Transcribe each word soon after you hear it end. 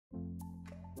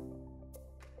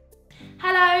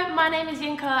Hello, my name is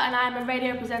Yinka and I am a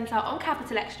radio presenter on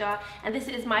Capital XTRA, and this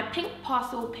is my pink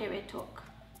parcel period talk.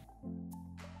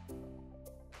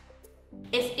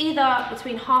 It's either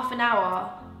between half an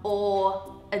hour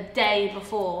or a day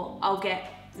before I'll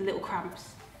get the little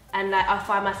cramps, and I'll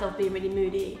find myself being really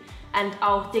moody, and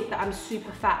I'll think that I'm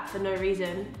super fat for no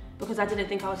reason because I didn't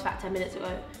think I was fat 10 minutes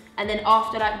ago. And then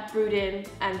after brooding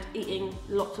and eating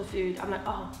lots of food, I'm like,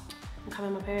 oh, I'm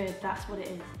coming my period, that's what it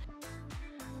is.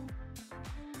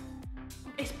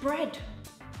 It's bread.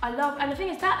 And the thing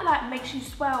is that makes you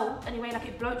swell anyway,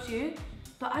 it bloats you.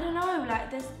 But I don't know,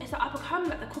 I become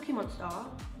the cookie monster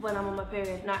when I'm on my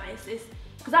period. It's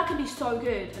because I can be so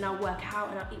good and I'll work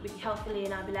out and I'll eat really healthily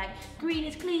and I'll be like, green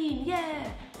is clean, yeah.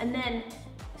 And then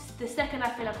the second I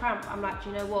feel a cramp, I'm like,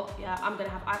 do you know what? Yeah, I'm gonna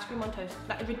have ice cream on toast.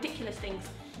 Ridiculous things.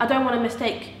 I don't want to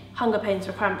mistake hunger pains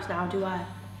for cramps now, do I?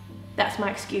 That's my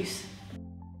excuse.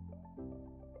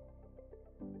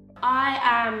 I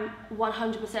am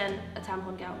 100% a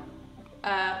tampon girl.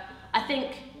 I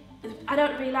think I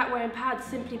don't really like wearing pads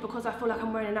simply because I feel like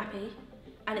I'm wearing a nappy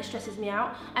and it stresses me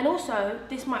out. And also,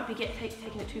 this might be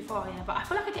taking it too far, yeah, but I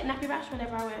feel like I get nappy rash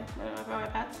whenever I wear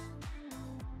pads.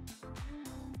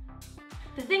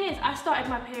 The thing is, I started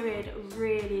my period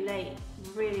really late.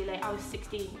 I was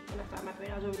 16 when I started my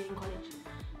period. I was already in college.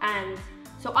 And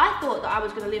so I thought that I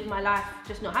was gonna live my life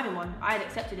just not having one. I had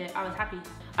accepted it, I was happy.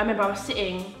 I remember I was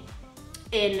sitting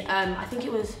in, I think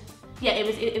it was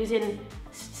in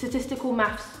statistical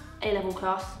maths A-level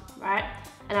class, right?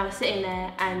 And I was sitting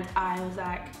there and I was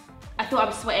like, I thought I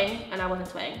was sweating and I wasn't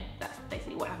sweating. That's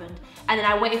basically what happened. And then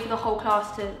I waited for the whole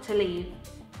class to leave,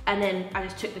 and then I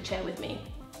just took the chair with me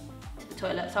to the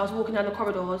toilet. So I was walking down the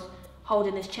corridors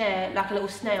holding this chair like a little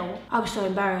snail. I was so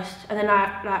embarrassed. And then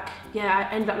I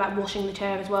ended up washing the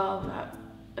chair as well.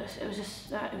 It was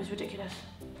just, it was ridiculous.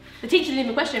 The teacher didn't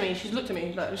even question me, she just looked at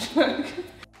me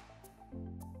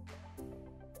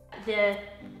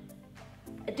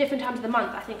At different times of the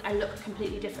month, I think I look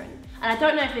completely different. And I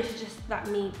don't know if this is just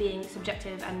me being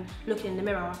subjective and looking in the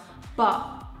mirror,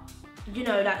 but you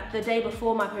know, the day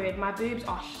before my period, my boobs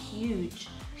are huge,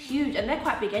 and they're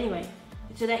quite big anyway.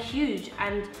 So they're huge,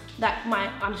 and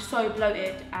I'm so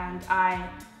bloated, and I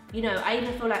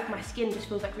even feel like my skin just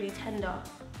feels really tender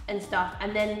and stuff.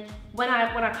 And then when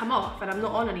I come off and I'm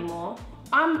not on anymore,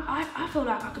 I feel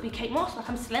like I could be Kate Moss,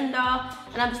 I'm slender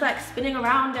and I'm just spinning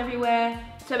around everywhere.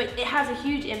 So it has a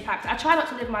huge impact. I try not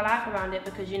to live my life around it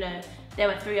because there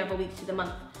were 3 other weeks to the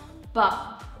month,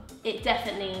 but it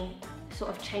definitely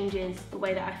sort of changes the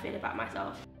way that I feel about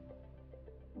myself.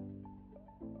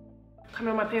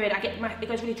 Coming on my period, it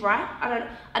goes really dry.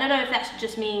 I don't know if that's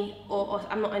just me or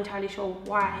I'm not entirely sure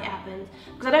why it happens,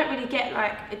 because I don't really get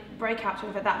breakouts or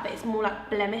anything like that, but it's more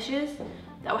blemishes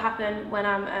that will happen when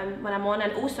I'm on.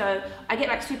 And also I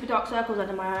get super dark circles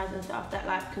under my eyes and stuff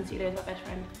that concealer is my best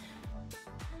friend.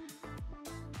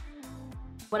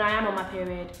 When I am on my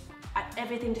period,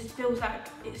 everything just feels like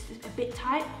it's just a bit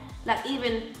tight.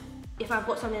 Even if I've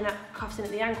got something that cuffs in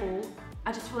at the ankle,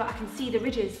 I just feel like I can see the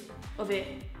ridges of it.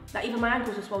 Even my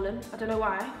ankles are swollen, I don't know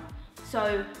why.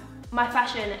 So my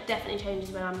fashion definitely changes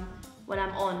when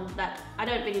I'm on. I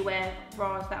don't really wear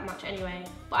bras that much anyway,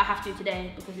 but I have to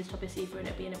today because this top is see-through and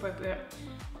it'd be inappropriate.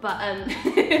 But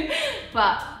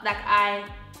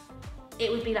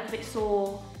it would be a bit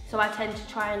sore, so I tend to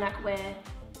try and wear,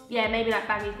 maybe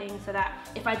baggy things, so that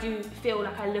if I do feel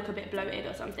I look a bit bloated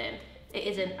or something, it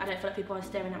isn't. I don't feel like people are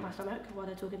staring at my stomach while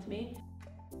they're talking to me.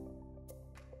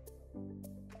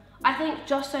 I think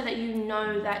just so that you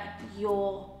know that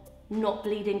you're not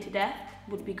bleeding to death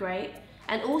would be great.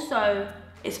 And also,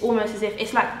 it's almost as if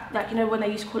it's when they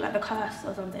used to call it the curse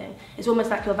or something. It's almost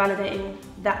like you're validating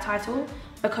that title,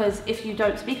 because if you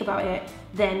don't speak about it,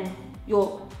 then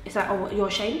it's you're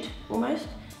ashamed almost.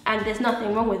 And there's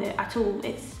nothing wrong with it at all.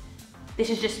 This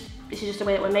is just the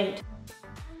way that we're made.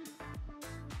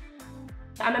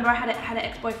 I remember I had an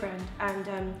ex-boyfriend,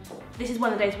 and this is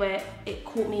one of the days where it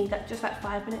caught me just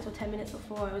 5 minutes or 10 minutes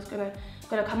before I was gonna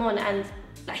come on, and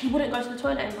he wouldn't go to the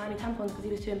toilet and buy me tampons because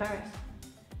he was too embarrassed.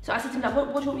 So I said to him,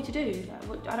 what do you want me to do?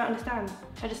 I don't understand.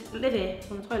 Should I just live here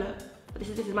on the toilet? But this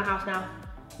is my house now.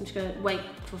 I'm just gonna wait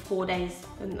for 4 days.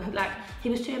 And he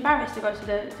was too embarrassed to go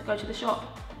to the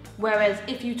shop. Whereas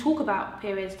if you talk about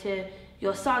periods to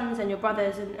your sons and your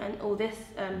brothers and all this,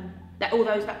 all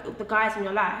those the guys in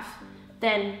your life,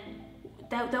 then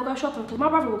they'll go shopping. Because my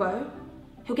brother will go,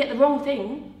 he'll get the wrong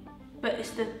thing, but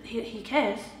he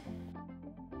cares.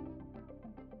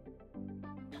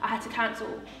 I had to cancel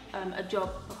a job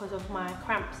because of my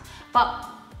cramps, but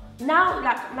now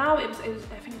it was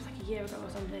I think it was a year ago or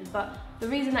something. But the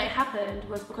reason that it happened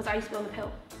was because I used to be on the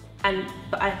pill,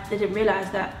 But I didn't realise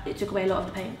that it took away a lot of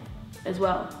the pain as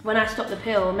well. When I stopped the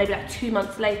pill, maybe like 2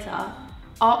 months later,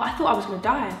 I thought I was gonna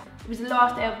die. It was the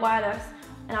last day of wireless,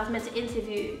 and I was meant to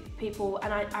interview people,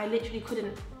 and I literally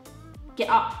couldn't get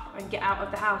up and get out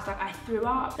of the house. Like, I threw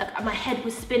up, like my head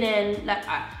was spinning, like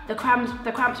the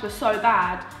cramps were so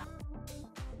bad.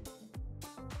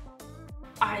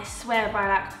 I swear by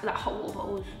like hot water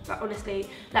bottles, like honestly,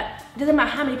 like it doesn't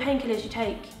matter how many painkillers you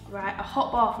take, right? A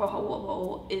hot bath or a hot water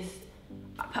bottle is,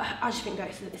 I just think that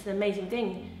it's an amazing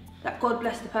thing. Like, God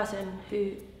bless the person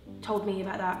who told me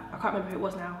about that. I can't remember who it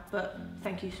was now, but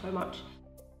thank you so much.